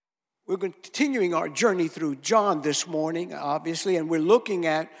We're continuing our journey through John this morning, obviously, and we're looking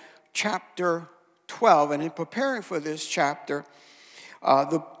at chapter 12. And in preparing for this chapter,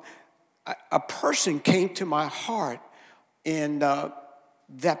 a person came to my heart, and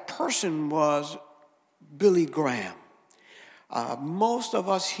that person was Billy Graham. Most of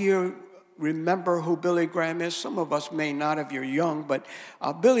us here remember who Billy Graham is. Some of us may not if you're young, but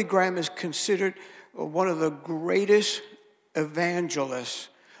Billy Graham is considered one of the greatest evangelists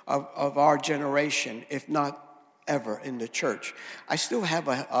of our generation, if not ever, in the church. I still have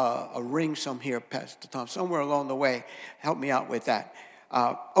a ring here, Pastor Tom, somewhere along the way. Help me out with that.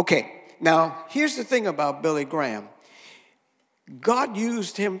 Okay, now here's the thing about Billy Graham. God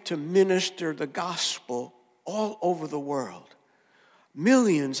used him to minister the gospel all over the world.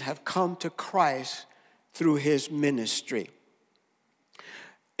 Millions have come to Christ through his ministry.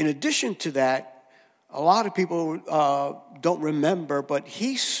 In addition to that, a lot of people don't remember, but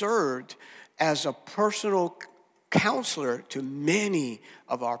he served as a personal counselor to many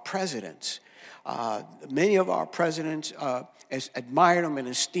of our presidents. Many of our presidents admired him and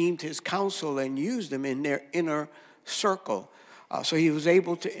esteemed his counsel and used him in their inner circle. So he was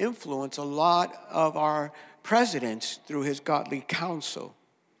able to influence a lot of our presidents through his godly counsel.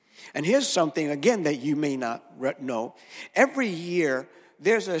 And here's something, again, that you may not know. Every year,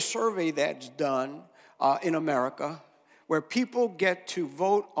 there's a survey that's done in America where people get to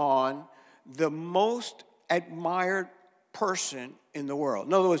vote on the most admired person in the world.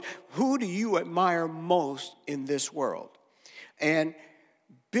 In other words, who do you admire most in this world? And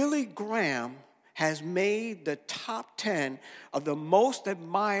Billy Graham has made the top 10 of the most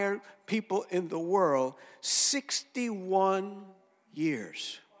admired people in the world 61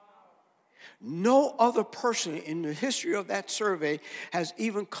 years. No other person in the history of that survey has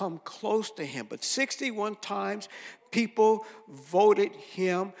even come close to him. But 61 times people voted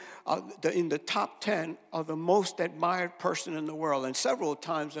him in the top 10 of the most admired person in the world. And several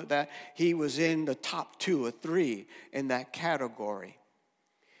times of that, he was in the top 2 or 3 in that category.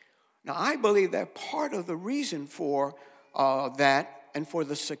 Now, I believe that part of the reason for that and for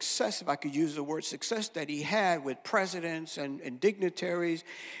the success, if I could use the word success, that he had with presidents and dignitaries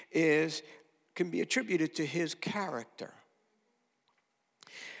can be attributed to his character.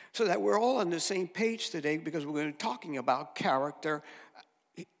 So that we're all on the same page today because we're going to be talking about character.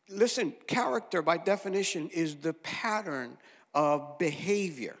 Listen, character by definition is the pattern of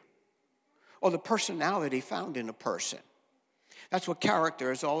behavior or the personality found in a person. That's what character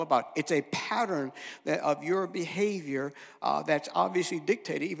is all about. It's a pattern of your behavior that's obviously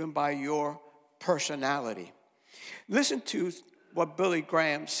dictated even by your personality. Listen to what Billy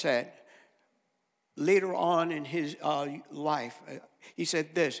Graham said later on in his life. He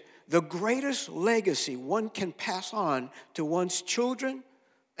said this: the greatest legacy one can pass on to one's children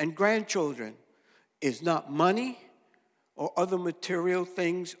and grandchildren is not money or other material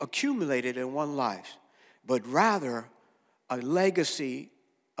things accumulated in one's life, but rather a legacy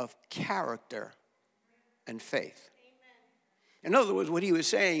of character and faith. Amen. In other words, what he was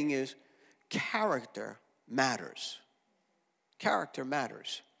saying is character matters. Character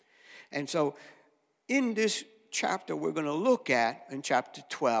matters. And so in this chapter we're going to look at, in chapter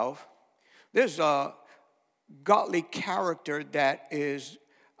 12, there's a godly character that is,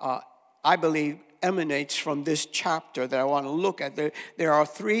 I believe, emanates from this chapter that I want to look at. There are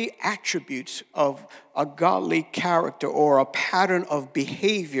 3 attributes of a godly character or a pattern of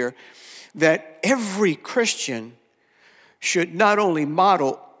behavior that every Christian should not only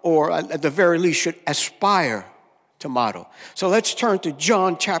model, or at the very least should aspire to model. So let's turn to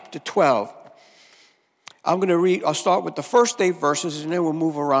John chapter 12. I'm going to read, I'll start with the first 8 verses and then we'll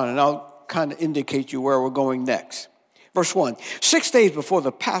move around and I'll kind of indicate you where we're going next. Verse 1, 6 days before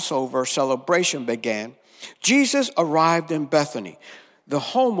the Passover celebration began, Jesus arrived in Bethany, the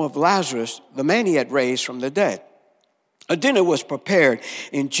home of Lazarus, the man he had raised from the dead. A dinner was prepared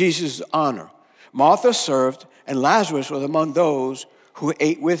in Jesus' honor. Martha served, and Lazarus was among those who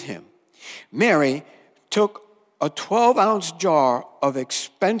ate with him. Mary took a 12-ounce jar of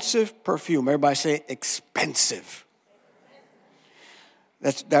expensive perfume. Everybody say expensive.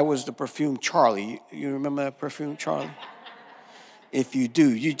 That was the perfume Charlie. You remember that perfume, Charlie? If you do,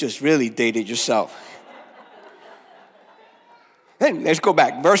 you just really dated yourself. Then let's go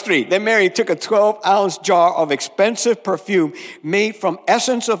back. Verse 3. Then Mary took a 12-ounce jar of expensive perfume made from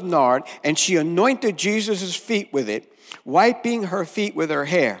essence of nard, and she anointed Jesus' feet with it, wiping her feet with her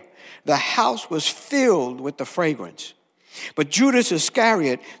hair. The house was filled with the fragrance. But Judas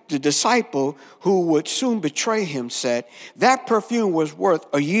Iscariot, the disciple who would soon betray him, said, that perfume was worth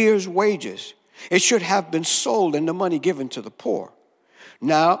a year's wages. It should have been sold and the money given to the poor.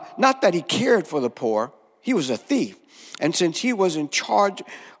 Now, not that he cared for the poor, he was a thief. And since he was in charge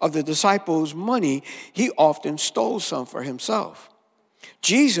of the disciples' money, he often stole some for himself.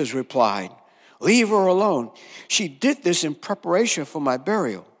 Jesus replied, "Leave her alone. She did this in preparation for my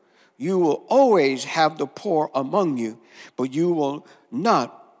burial. You will always have the poor among you, but you will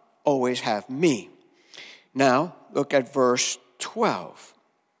not always have me." Now, look at verse 12.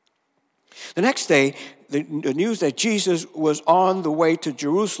 The next day, the news that Jesus was on the way to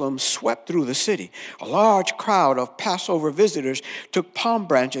Jerusalem swept through the city. A large crowd of Passover visitors took palm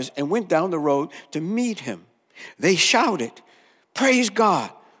branches and went down the road to meet him. They shouted, "Praise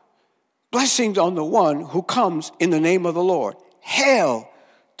God! Blessings on the one who comes in the name of the Lord. Hail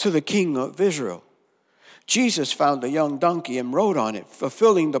to the King of Israel." Jesus found a young donkey and rode on it,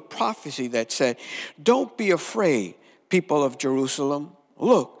 fulfilling the prophecy that said, "Don't be afraid, people of Jerusalem.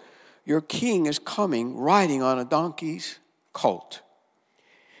 Look, your king is coming riding on a donkey's colt."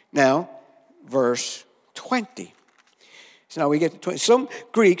 Now, verse 20. So now we get to 20. Some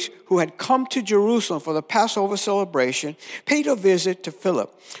Greeks who had come to Jerusalem for the Passover celebration paid a visit to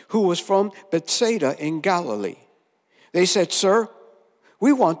Philip, who was from Bethsaida in Galilee. They said, "Sir,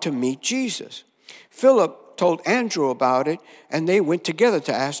 we want to meet Jesus." Philip told Andrew about it, and they went together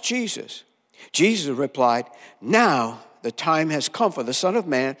to ask Jesus. Jesus replied, "Now the time has come for the Son of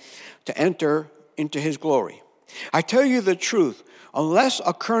Man to enter into his glory. I tell you the truth, unless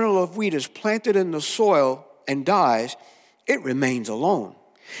a kernel of wheat is planted in the soil and dies, it remains alone.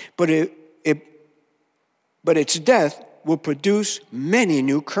 But its death will produce many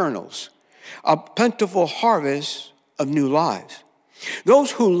new kernels, a plentiful harvest of new lives.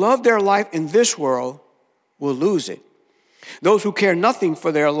 Those who love their life in this world will lose it. Those who care nothing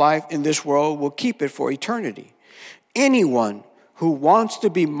for their life in this world will keep it for eternity. Anyone who wants to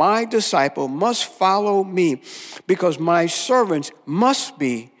be my disciple must follow me, because my servants must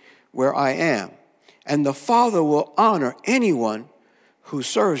be where I am, and the Father will honor anyone who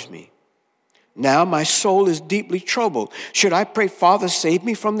serves me. Now my soul is deeply troubled. Should I pray, 'Father, save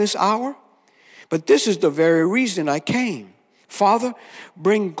me from this hour?' But this is the very reason I came. Father,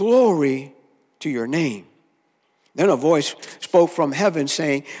 bring glory to your name." Then a voice spoke from heaven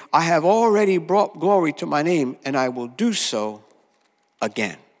saying, "I have already brought glory to my name, and I will do so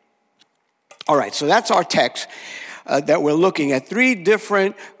again." All right, so that's our text that we're looking at. Three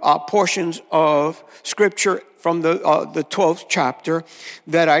different portions of Scripture from the 12th chapter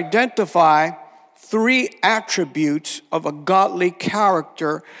that identify three attributes of a godly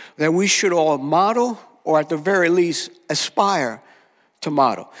character that we should all model, or at the very least aspire to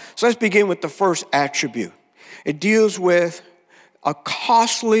model. So let's begin with the first attribute. It deals with a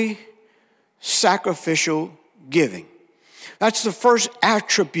costly sacrificial giving. That's the first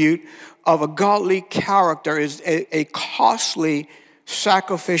attribute of a godly character, is a costly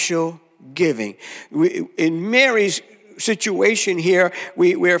sacrificial giving. In Mary's situation here,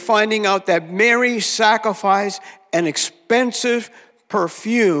 we're finding out that Mary sacrificed an expensive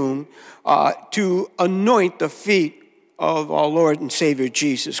perfume to anoint the feet of our Lord and Savior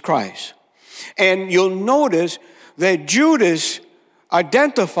Jesus Christ. And you'll notice that Judas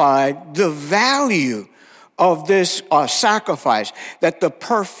identified the value of this sacrifice, that the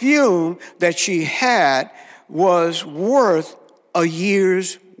perfume that she had was worth a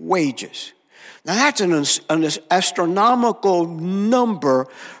year's wages. Now that's an astronomical number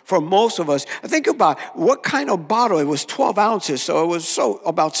for most of us. Think about what kind of bottle. It was 12 ounces, so it was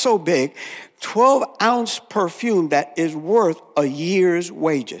so big. 12-ounce perfume that is worth a year's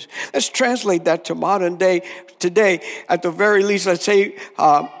wages. Let's translate that to modern day. Today, at the very least, let's say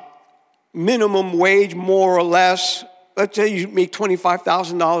minimum wage, more or less. Let's say you make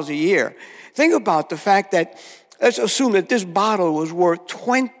 $25,000 a year. Think about the fact that, let's assume that this bottle was worth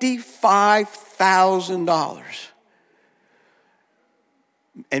 $25,000.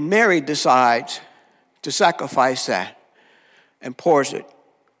 And Mary decides to sacrifice that and pours it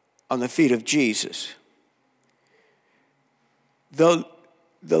on the feet of Jesus. The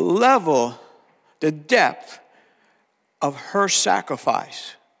level, the depth of her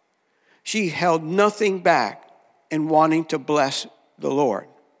sacrifice, she held nothing back in wanting to bless the Lord.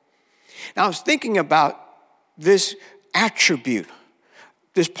 Now I was thinking about this attribute,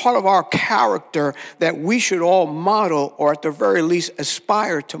 this part of our character that we should all model, or at the very least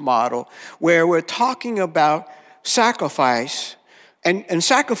aspire to model, where we're talking about sacrifice. And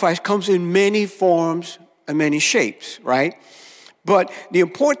sacrifice comes in many forms and many shapes, right? But the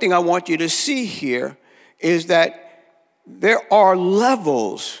important thing I want you to see here is that there are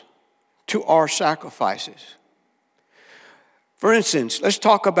levels to our sacrifices. For instance, let's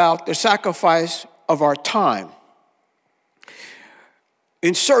talk about the sacrifice of our time.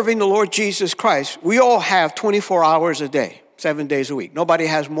 in serving the Lord Jesus Christ, we all have 24 hours a day, 7 days a week. Nobody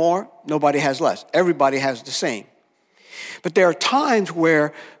has more, nobody has less. Everybody has the same. But there are times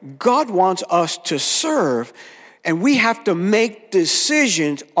where God wants us to serve, and we have to make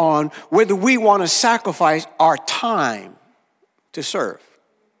decisions on whether we want to sacrifice our time to serve.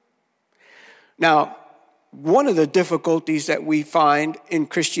 Now, one of the difficulties that we find in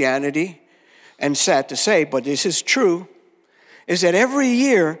Christianity, and sad to say, but this is true, is that every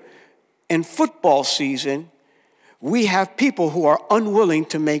year in football season, we have people who are unwilling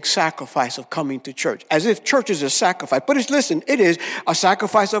to make sacrifice of coming to church, as if church is a sacrifice. But listen, it is a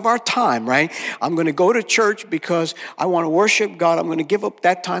sacrifice of our time, right? I'm going to go to church because I want to worship God. I'm going to give up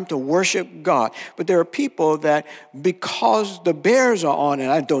that time to worship God. But there are people because the Bears are on,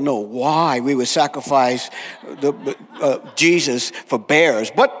 and I don't know why we would sacrifice Jesus for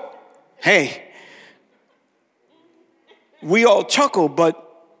Bears. But hey, we all chuckle,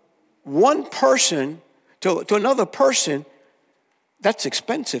 but one person to another person, that's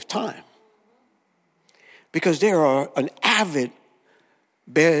expensive time. Because they are an avid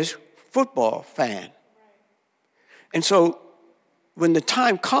Bears football fan. And so when the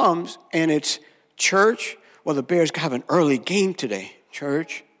time comes and it's church, well, the Bears have an early game today,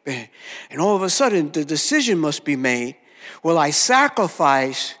 church. And all of a sudden, the decision must be made, will I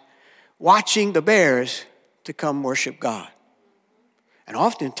sacrifice watching the Bears to come worship God? And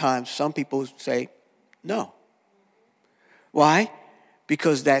oftentimes, some people say, no. Why?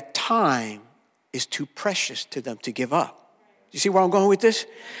 Because that time is too precious to them to give up. You see where I'm going with this?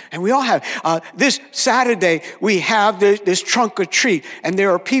 And we all have. This Saturday, we have this trunk or treat. And there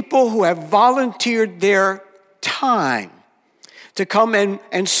are people who have volunteered their time to come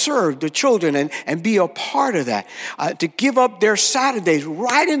and serve the children and be a part of that. To give up their Saturdays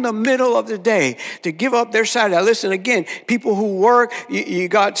right in the middle of the day. To give up their Saturday. Listen, again, people who work, you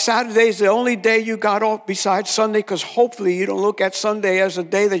got Saturdays the only day you got off besides Sunday, because hopefully you don't look at Sunday as a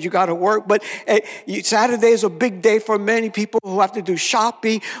day that you got to work. But Saturday is a big day for many people who have to do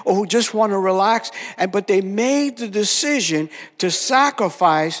shopping or who just want to relax. But they made the decision to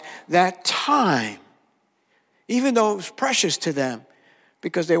sacrifice that time, even though it was precious to them,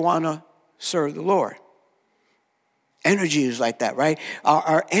 because they want to serve the Lord. Energy is like that, right?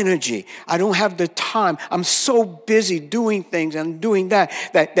 Our energy. I don't have the time. I'm so busy doing things and doing that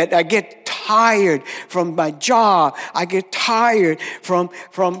I get tired from my job. I get tired from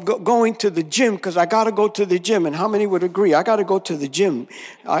going to the gym, because I got to go to the gym. And how many would agree? I got to go to the gym.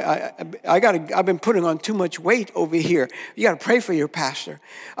 I've been putting on too much weight over here. You got to pray for your pastor.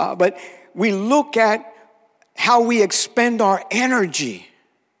 But we look at how we expend our energy.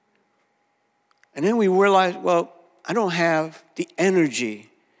 And then we realize, well, I don't have the energy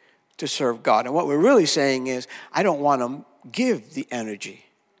to serve God. And what we're really saying is, I don't want to give the energy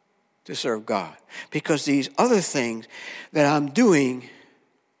to serve God, because these other things that I'm doing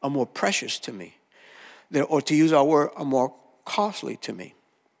are more precious to me. Or to use our word, are more costly to me.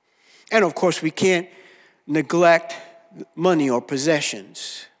 And of course, we can't neglect money or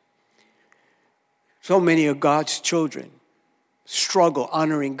possessions. So many of God's children struggle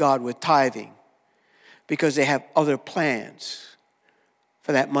honoring God with tithing because they have other plans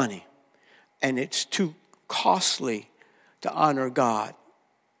for that money. And it's too costly to honor God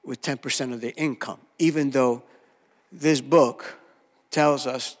with 10% of their income, even though this book tells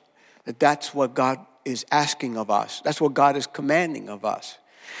us that that's what God is asking of us. That's what God is commanding of us.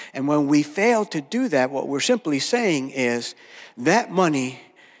 And when we fail to do that, what we're simply saying is that money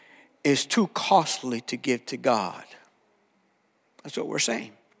is too costly to give to God. That's what we're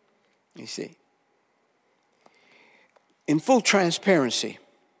saying, you see. In full transparency,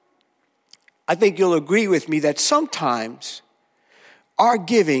 I think you'll agree with me that sometimes our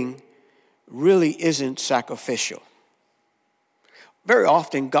giving really isn't sacrificial. Very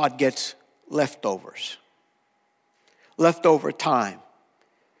often God gets leftovers, leftover time,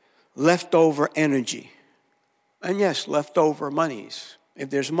 leftover energy, and yes, leftover monies. If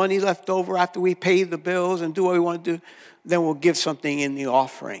there's money left over after we pay the bills and do what we want to do, then we'll give something in the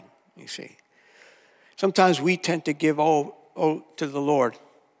offering, you see. Sometimes we tend to give all to the Lord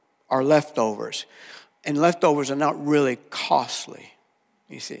our leftovers. And leftovers are not really costly,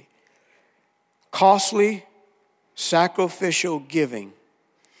 you see. Costly, sacrificial giving.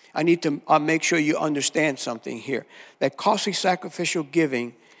 I need to make sure you understand something here. That costly, sacrificial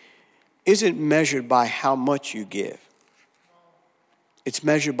giving isn't measured by how much you give. It's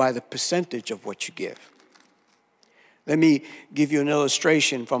measured by the percentage of what you give. Let me give you an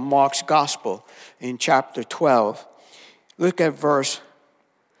illustration from Mark's Gospel in chapter 12. Look at verse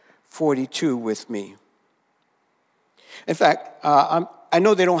 42 with me. In fact, I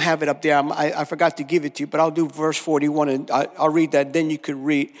know they don't have it up there. I forgot to give it to you, but I'll do verse 41, and I'll read that. Then you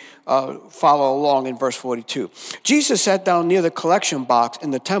can follow along in verse 42. Jesus sat down near the collection box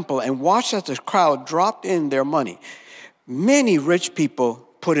in the temple and watched as the crowd dropped in their money. Many rich people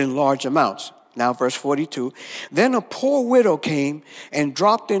put in large amounts. Now, verse 42. Then a poor widow came and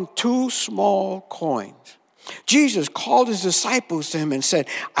dropped in 2 small coins. Jesus called his disciples to him and said,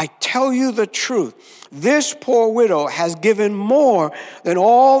 I tell you the truth. This poor widow has given more than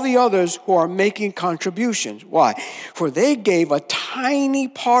all the others who are making contributions. Why? For they gave a tiny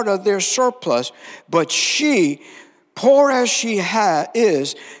part of their surplus, but she, poor as she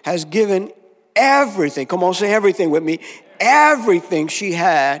has given everything. Come on, say everything with me. Everything she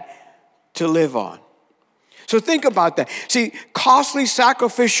had to live on. So think about that. See, costly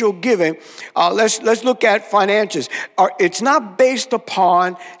sacrificial giving, let's look at finances. It's not based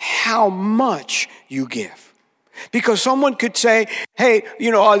upon how much you give. Because someone could say, hey,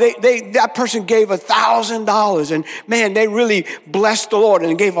 that person gave $1,000 and man, they really blessed the Lord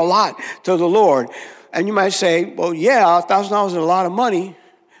and gave a lot to the Lord. And you might say, well, yeah, $1,000 is a lot of money.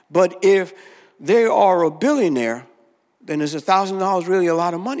 But if they are a billionaire, then is $1,000 really a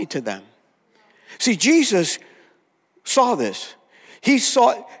lot of money to them? See, Jesus saw this. He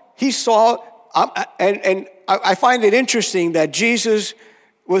saw, and I find it interesting that Jesus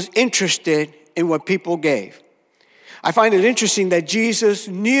was interested in what people gave. I find it interesting that Jesus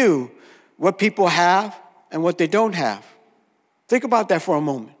knew what people have and what they don't have. Think about that for a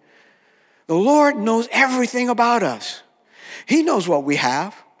moment. The Lord knows everything about us. He knows what we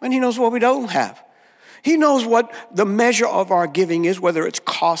have and he knows what we don't have. He knows what the measure of our giving is, whether it's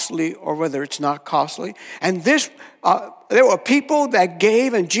costly or whether it's not costly. And there were people that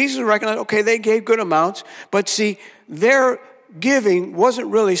gave, and Jesus recognized, okay, they gave good amounts. But see, their giving wasn't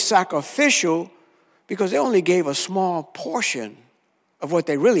really sacrificial because they only gave a small portion of what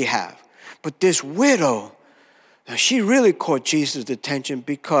they really have. But this widow, now she really caught Jesus' attention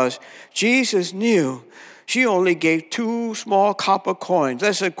because Jesus knew she only gave 2 small copper coins.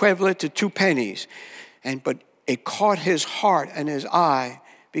 That's equivalent to 2 pennies. But it caught his heart and his eye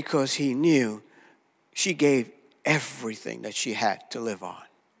because he knew she gave everything that she had to live on.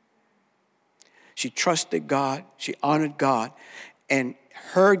 She trusted God, she honored God, and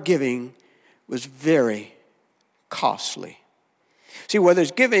her giving was very costly. See, whether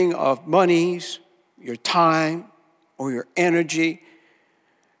it's giving of monies, your time, or your energy,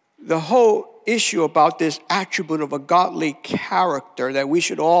 the whole issue about this attribute of a godly character that we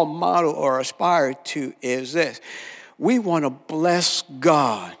should all model or aspire to is this. We want to bless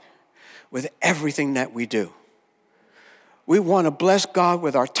God with everything that we do. We want to bless God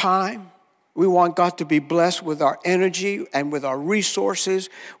with our time. We want God to be blessed with our energy and with our resources.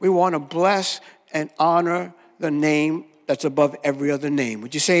 We want to bless and honor the name that's above every other name.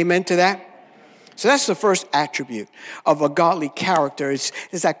 Would you say amen to that? So that's the first attribute of a godly character. It's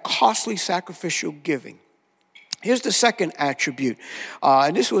that costly sacrificial giving. Here's the second attribute.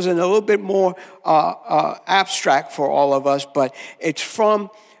 And this was a little bit more abstract for all of us, but it's from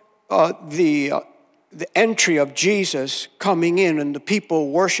the entry of Jesus coming in and the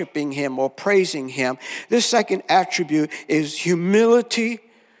people worshiping him or praising him. This second attribute is humility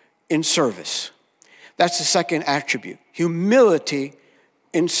in service. That's the second attribute, humility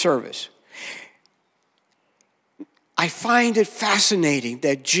in service. I find it fascinating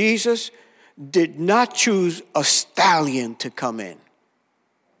that Jesus did not choose a stallion to come in,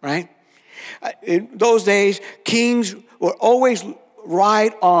 right? In those days, kings would always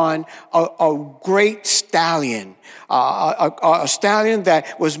ride on a great stallion, a stallion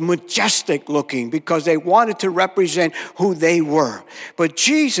that was majestic looking because they wanted to represent who they were. But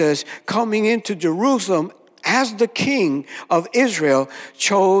Jesus, coming into Jerusalem as the king of Israel,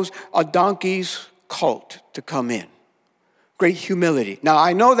 chose a donkey's colt to come in. Great humility. Now,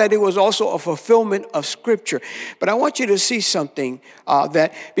 I know that it was also a fulfillment of Scripture, but I want you to see something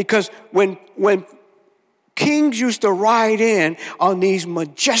that because when kings used to ride in on these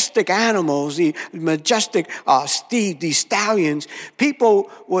majestic animals, the majestic steed, these stallions, people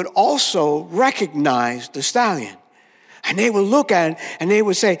would also recognize the stallion. And they would look at it and they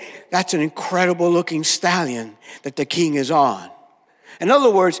would say, that's an incredible looking stallion that the king is on. In other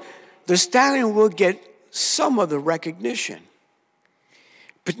words, the stallion will get some of the recognition.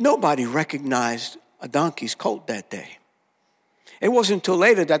 But nobody recognized a donkey's colt that day. It wasn't until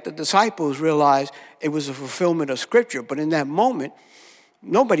later that the disciples realized it was a fulfillment of Scripture. But in that moment,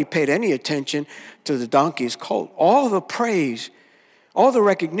 nobody paid any attention to the donkey's colt. All the praise, all the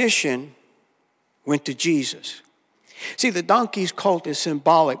recognition went to Jesus. See, the donkey's colt is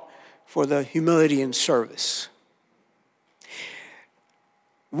symbolic for the humility and service.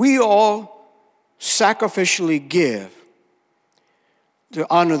 we all sacrificially give to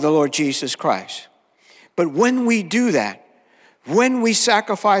honor the Lord Jesus Christ. But when we do that, when we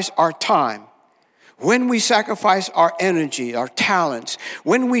sacrifice our time, when we sacrifice our energy, our talents,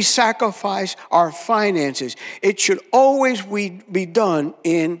 when we sacrifice our finances, it should always be done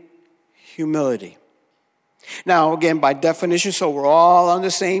in humility. Now, again, by definition, so we're all on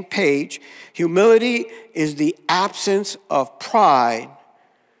the same page, humility is the absence of pride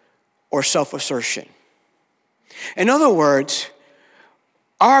or self-assertion. In other words,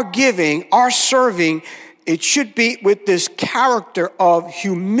 our giving, our serving, it should be with this character of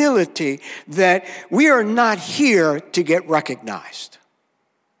humility that we are not here to get recognized.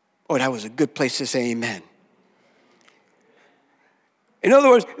 Oh, that was a good place to say amen. In other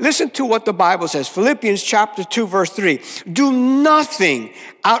words, listen to what the Bible says. Philippians chapter 2, verse 3. Do nothing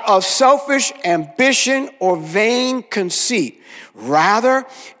out of selfish ambition or vain conceit. Rather,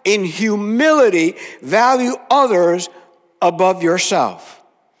 in humility, value others above yourself.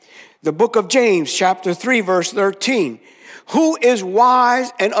 The book of James, chapter 3, verse 13. Who is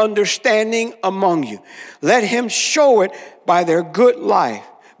wise and understanding among you? Let him show it by their good life,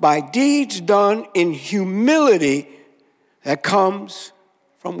 by deeds done in humility that comes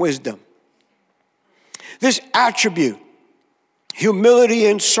from wisdom. This attribute, humility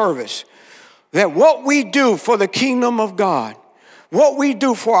and service, that what we do for the kingdom of God, what we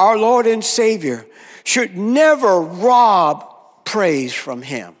do for our Lord and Savior, should never rob praise from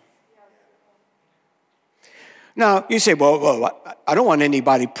him. Now, you say, well, I don't want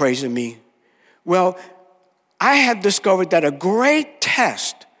anybody praising me. Well, I have discovered that a great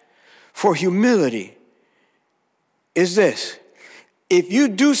test for humility is this. If you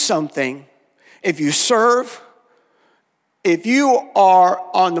do something, if you serve, if you are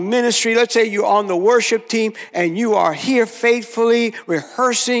on the ministry, let's say you're on the worship team and you are here faithfully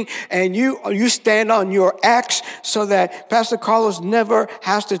rehearsing and you stand on your X so that Pastor Carlos never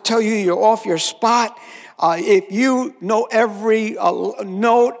has to tell you you're off your spot. If you know every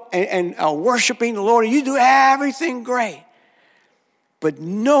note and worshiping the Lord, you do everything great. But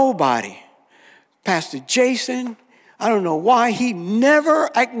nobody, Pastor Jason, I don't know why, he never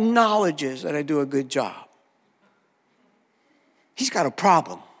acknowledges that I do a good job. He's got a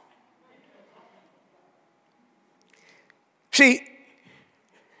problem. See,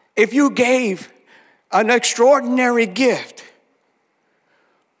 if you gave an extraordinary gift,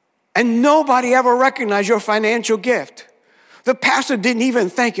 and nobody ever recognized your financial gift. The pastor didn't even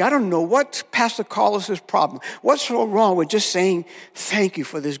thank you. I don't know what's Pastor Carlos's problem. What's so wrong with just saying thank you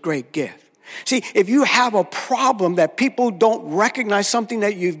for this great gift? See, if you have a problem that people don't recognize something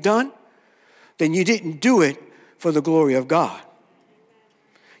that you've done, then you didn't do it for the glory of God.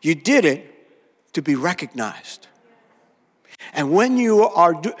 You did it to be recognized. And when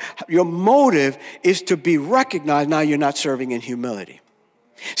your motive is to be recognized, now you're not serving in humility.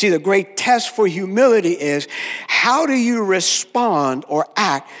 See, the great test for humility is how do you respond or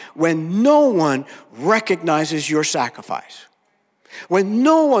act when no one recognizes your sacrifice? When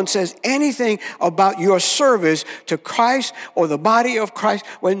no one says anything about your service to Christ or the body of Christ,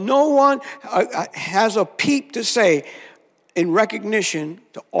 when no one has a peep to say in recognition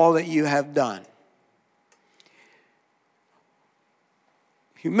to all that you have done.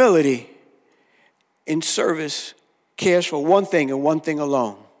 Humility in service cares for one thing and one thing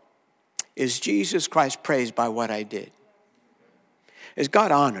alone. Is Jesus Christ praised by what I did? Is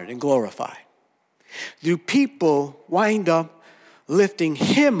God honored and glorified? Do people wind up lifting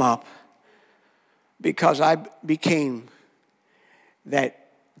him up because I became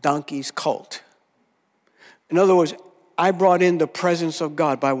that donkey's colt? In other words, I brought in the presence of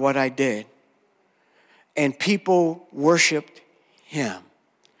God by what I did, and people worshiped him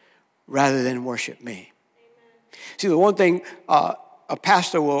rather than worship me. See, the one thing a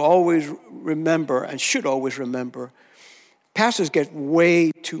pastor will always remember and should always remember, pastors get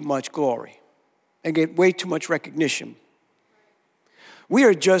way too much glory and get way too much recognition. We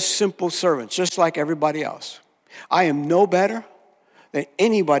are just simple servants, just like everybody else. I am no better than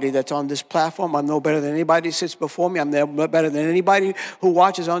anybody that's on this platform. I'm no better than anybody who sits before me. I'm no better than anybody who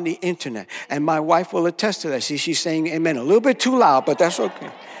watches on the internet. And my wife will attest to that. See, she's saying amen a little bit too loud, but that's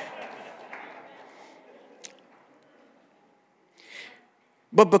okay.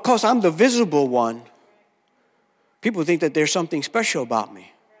 But because I'm the visible one, people think that there's something special about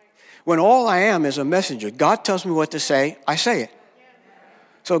me. When all I am is a messenger. God tells me what to say, I say it.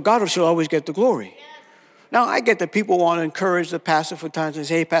 So God should always get the glory. Now, I get that people want to encourage the pastor for times and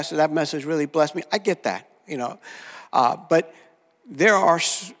say, hey, pastor, that message really blessed me. I get that, but there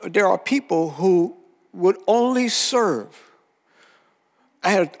are people who would only serve I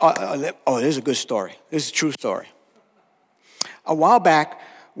had, this is a good story. This is a true story. A while back,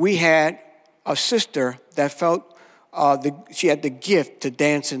 we had a sister that felt she had the gift to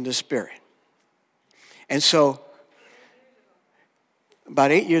dance in the Spirit. And so,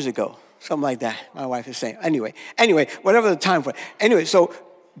 about 8 years ago, something like that, my wife is saying. Anyway, whatever the time for. Anyway, so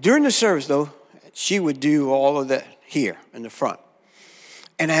during the service, though, she would do all of that here in the front.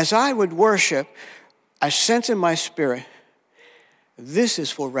 And as I would worship, I sense in my spirit, this is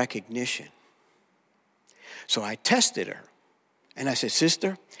for recognition. So I tested her. And I said,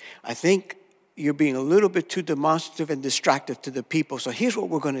 sister, I think you're being a little bit too demonstrative and distractive to the people. So here's what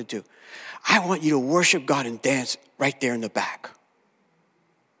we're going to do. I want you to worship God and dance right there in the back.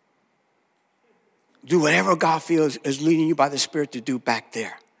 Do whatever God feels is leading you by the Spirit to do back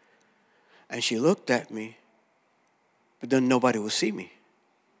there. And she looked at me, but then nobody will see me.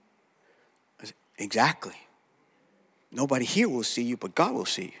 I said, exactly. Nobody here will see you, but God will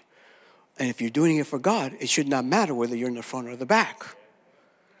see you. And if you're doing it for God, it should not matter whether you're in the front or the back.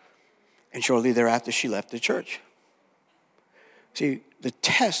 And shortly thereafter, she left the church. See, the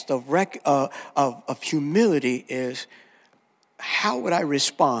test of humility is, how would I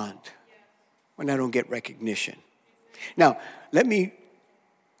respond when I don't get recognition? Now, let me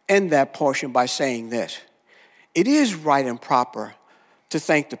end that portion by saying this. It is right and proper to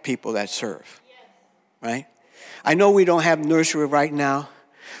thank the people that serve, right? I know we don't have nursery right now,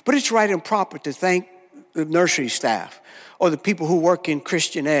 but it's right and proper to thank the nursery staff or the people who work in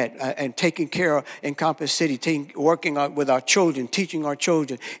Christian ed and taking care of in Compass City, working with our children, teaching our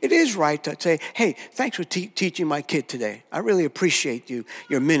children. It is right to say, hey, thanks for teaching my kid today. I really appreciate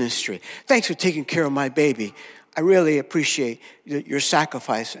your ministry. Thanks for taking care of my baby. I really appreciate your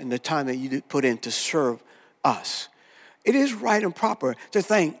sacrifice and the time that you put in to serve us. It is right and proper to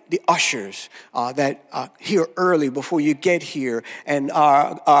thank the ushers that are here early before you get here and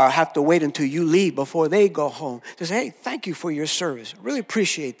have to wait until you leave before they go home. To say, hey, thank you for your service. Really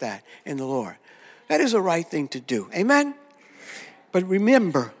appreciate that in the Lord. That is the right thing to do. Amen? But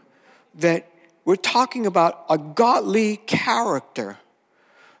remember that we're talking about a godly character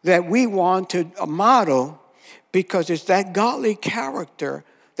that we want to model, because it's that godly character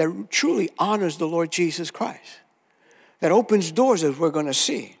that truly honors the Lord Jesus Christ, that opens doors, as we're going to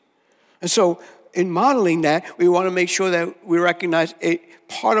see. And so in modeling that, we want to make sure that we recognize a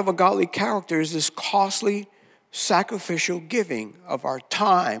part of a godly character is this costly, sacrificial giving of our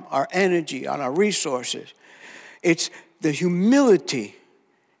time, our energy, and our resources. It's the humility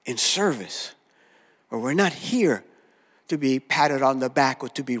in service, where we're not here to be patted on the back or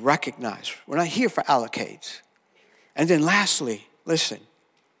to be recognized. We're not here for accolades. And then lastly, listen,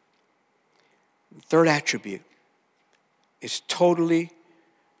 third attribute is totally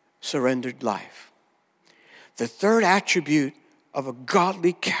surrendered life. The third attribute of a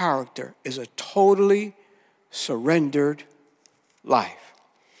godly character is a totally surrendered life.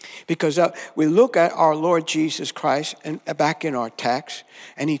 Because we look at our Lord Jesus Christ and back in our text,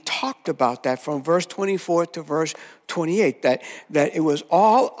 and he talked about that from verse 24 to verse 28, that it was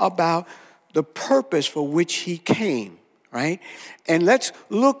all about the purpose for which he came, right? And let's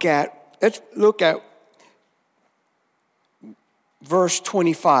look at verse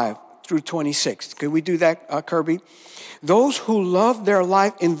 25 through 26. Could we do that, Kirby? Those who love their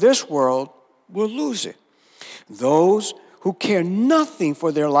life in this world will lose it. Those who care nothing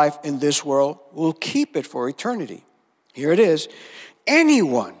for their life in this world will keep it for eternity. Here it is.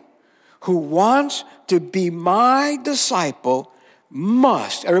 Anyone who wants to be my disciple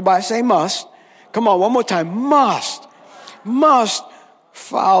must, everybody say must. Come on, one more time. Must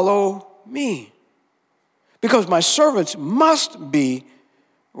follow me. Because my servants must be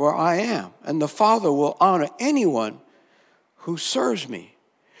where I am, and the Father will honor anyone who serves me.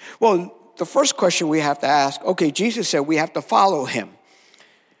 Well, the first question we have to ask, okay, Jesus said we have to follow him.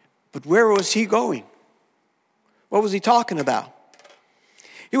 But where was he going? What was he talking about?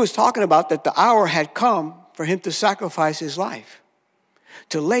 He was talking about that the hour had come for him to sacrifice his life,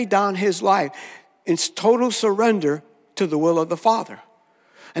 to lay down his life in total surrender to the will of the Father.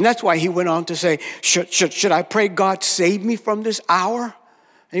 And that's why he went on to say, should I pray God save me from this hour?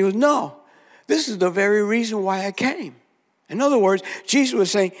 And he goes, no, this is the very reason why I came. In other words, Jesus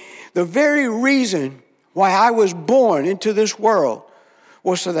was saying, the very reason why I was born into this world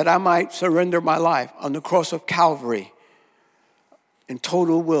was so that I might surrender my life on the cross of Calvary in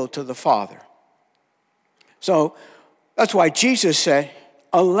total will to the Father. So that's why Jesus said,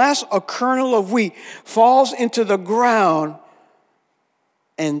 unless a kernel of wheat falls into the ground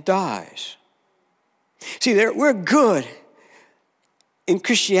and dies. See, we're good in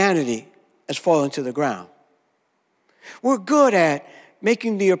Christianity as falling to the ground. We're good at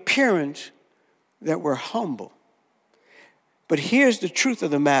making the appearance that we're humble. But here's the truth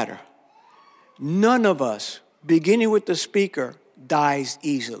of the matter. None of us, beginning with the speaker, dies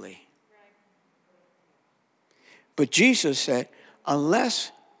easily. But Jesus said,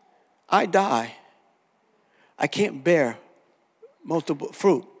 unless I die, I can't bear multiple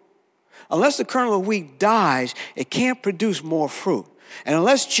fruit. Unless the kernel of wheat dies, it can't produce more fruit. And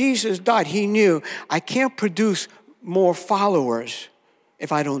unless Jesus died, he knew I can't produce more followers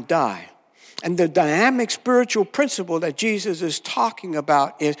if I don't die. And the dynamic spiritual principle that Jesus is talking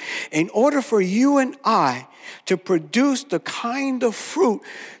about is, in order for you and I to produce the kind of fruit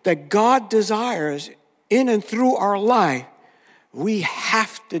that God desires in and through our life, we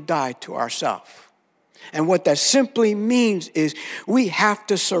have to die to ourselves. And what that simply means is we have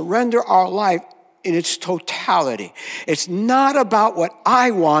to surrender our life in its totality. It's not about what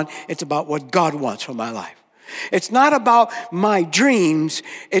I want, it's about what God wants for my life. It's not about my dreams,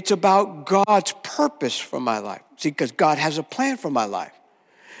 it's about God's purpose for my life. See, because God has a plan for my life.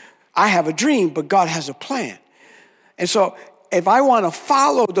 I have a dream, but God has a plan. And so if I want to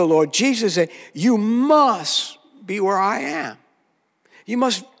follow the Lord, Jesus said, you must be where I am. You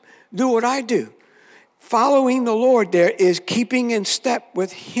must do what I do. Following the Lord there is keeping in step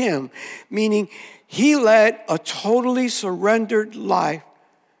with him, meaning he led a totally surrendered life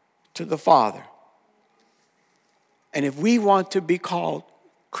to the Father. And if we want to be called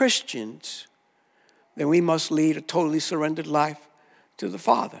Christians, then we must lead a totally surrendered life to the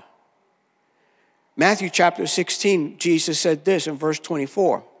Father. Matthew chapter 16, Jesus said this in verse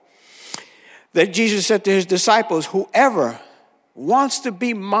 24. That Jesus said to his disciples, whoever wants to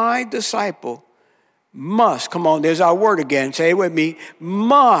be my disciple must, come on, there's our word again, say it with me,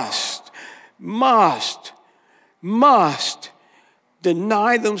 must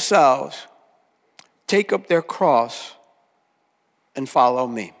deny themselves, take up their cross, and follow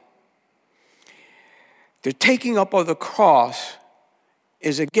me. The taking up of the cross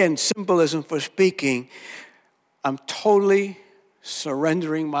is, again, symbolism for speaking. I'm totally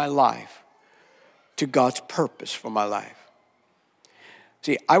surrendering my life to God's purpose for my life.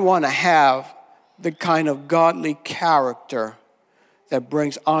 See, I want to have the kind of godly character that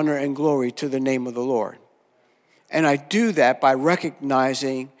brings honor and glory to the name of the Lord. And I do that by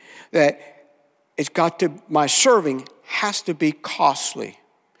recognizing that my serving has to be costly.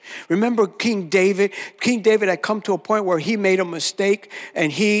 Remember King David? King David had come to a point where he made a mistake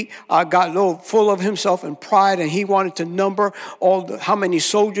and he got a little full of himself and pride, and he wanted to number how many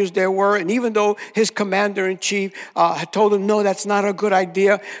soldiers there were. And even though his commander-in-chief had told him, no, that's not a good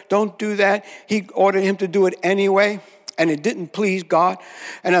idea, don't do that, he ordered him to do it anyway, and it didn't please God.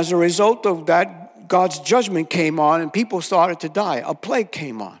 And as a result of that, God's judgment came on and people started to die. A plague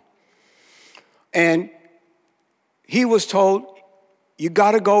came on. And he was told, you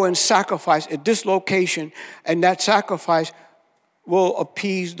got to go and sacrifice at this location, and that sacrifice will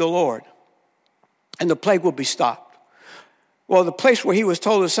appease the Lord, and the plague will be stopped. Well, the place where he was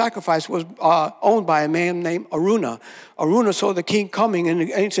told to sacrifice was owned by a man named Araunah. Araunah saw the king coming, and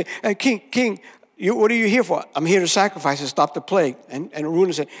he said, hey, King, what are you here for? I'm here to sacrifice and stop the plague. And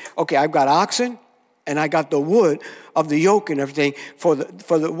Araunah said, okay, I've got oxen, and I got the wood of the yoke and everything for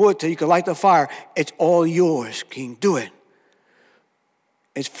the wood so you can light the fire. It's all yours, King. Do it.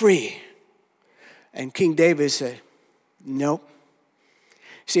 It's free. And King David said, nope.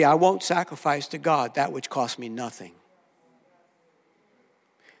 See, I won't sacrifice to God that which costs me nothing.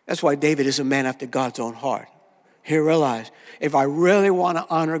 That's why David is a man after God's own heart. He realized, if I really want to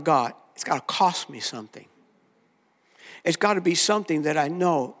honor God, it's got to cost me something. It's got to be something that I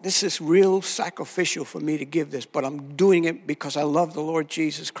know, this is real sacrificial for me to give this, but I'm doing it because I love the Lord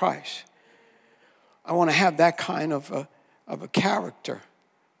Jesus Christ. I want to have that kind of a character.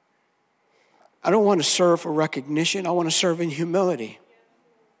 I don't want to serve for recognition. I want to serve in humility.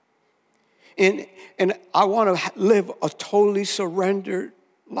 And I want to live a totally surrendered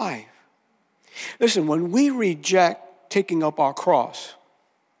life. Listen, when we reject taking up our cross,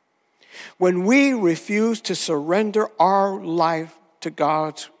 when we refuse to surrender our life to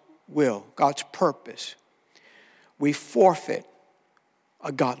God's will, God's purpose, we forfeit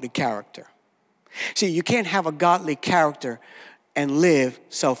a godly character. See, you can't have a godly character and live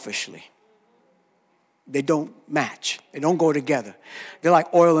selfishly. They don't match. They don't go together. They're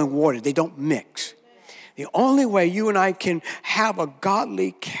like oil and water. They don't mix. The only way you and I can have a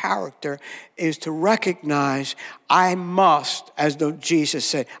godly character is to recognize I must, as Jesus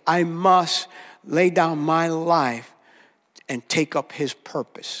said, I must lay down my life and take up his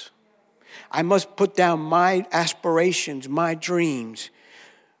purpose. I must put down my aspirations, my dreams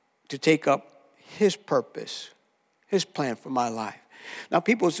to take up his purpose, his plan for my life. Now,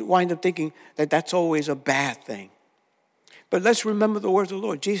 people wind up thinking that that's always a bad thing. But let's remember the words of the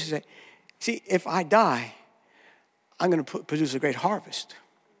Lord. Jesus said, see, if I die, I'm going to produce a great harvest.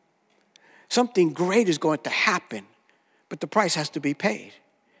 Something great is going to happen, but the price has to be paid.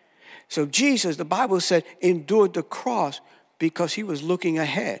 So Jesus, the Bible said, endured the cross because he was looking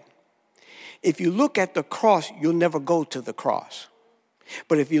ahead. If you look at the cross, you'll never go to the cross.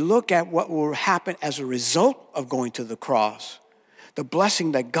 But if you look at what will happen as a result of going to the cross, the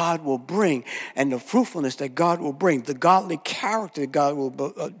blessing that God will bring and the fruitfulness that God will bring, the godly character that God will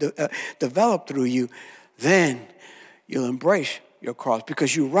develop through you, then you'll embrace your cross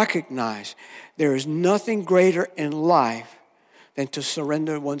because you recognize there is nothing greater in life than to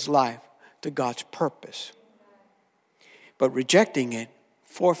surrender one's life to God's purpose. But rejecting it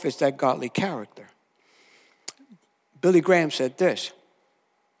forfeits that godly character. Billy Graham said this,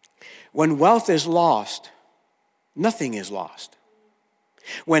 when wealth is lost, nothing is lost.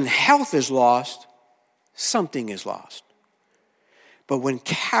 When health is lost, something is lost. But when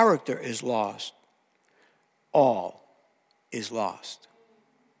character is lost, all is lost.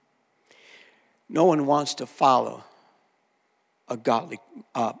 No one wants to follow a godly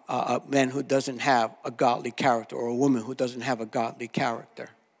a man who doesn't have a godly character or a woman who doesn't have a godly character.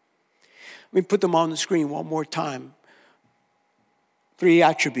 Let me put them on the screen one more time. 3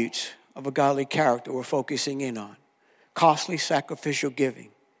 attributes of a godly character we're focusing in on. Costly sacrificial giving,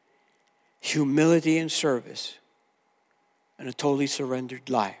 humility and service, and a totally surrendered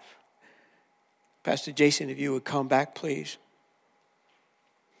life. Pastor Jason, if you would come back, please.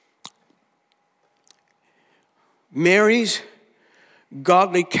 Mary's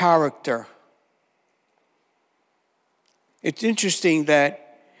godly character. It's interesting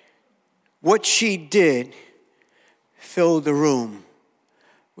that what she did filled the room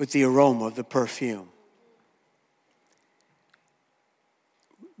with the aroma of the perfume.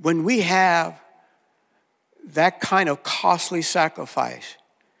 When we have that kind of costly sacrifice,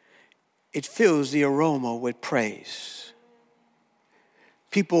 it fills the aroma with praise.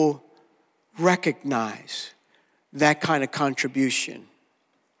 People recognize that kind of contribution.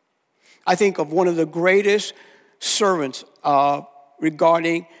 I think of one of the greatest servants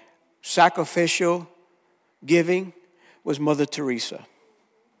regarding sacrificial giving was Mother Teresa.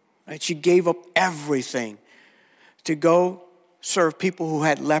 Right? She gave up everything to go serve people who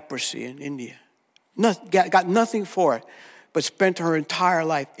had leprosy in India. Got nothing for it, but spent her entire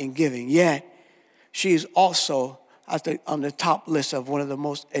life in giving. Yet, she is also on the top list of one of the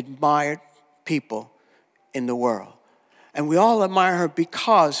most admired people in the world. And we all admire her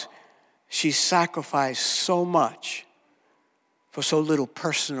because she sacrificed so much for so little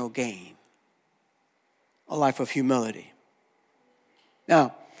personal gain. A life of humility.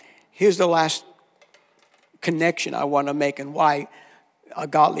 Now, here's the last connection I want to make and why a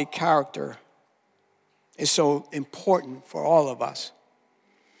godly character is so important for all of us.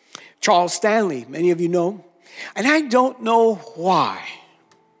 Charles Stanley, many of you know, and I don't know why.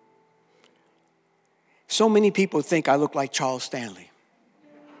 So many people think I look like Charles Stanley.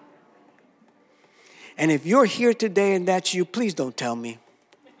 And if you're here today and that's you, please don't tell me.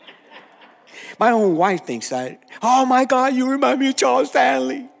 My own wife thinks that, oh my God, you remind me of Charles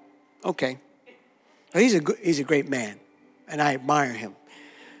Stanley. Okay. He's a great man, and I admire him.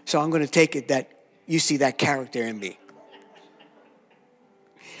 So I'm going to take it that you see that character in me.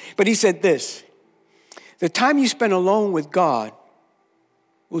 But he said this, the time you spend alone with God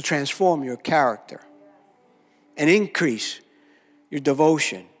will transform your character and increase your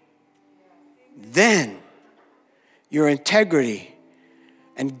devotion. Then your integrity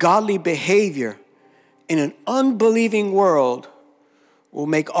and godly behavior in an unbelieving world will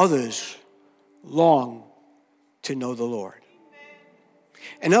make others long to know the Lord.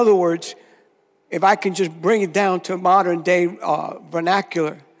 In other words, if I can just bring it down to modern day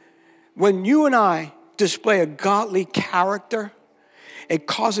vernacular, when you and I display a godly character, it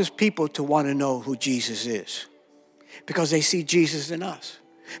causes people to want to know who Jesus is because they see Jesus in us.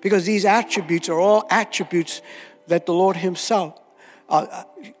 Because these attributes are all attributes that the Lord himself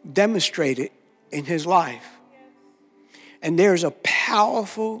demonstrated in his life. And there's a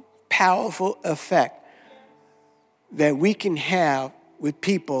powerful, powerful effect that we can have with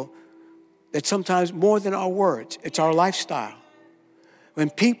people that sometimes more than our words, it's our lifestyle. When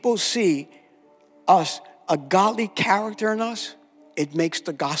people see us, a godly character in us, it makes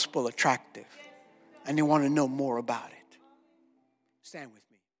the gospel attractive. And they want to know more about it. Stand with me.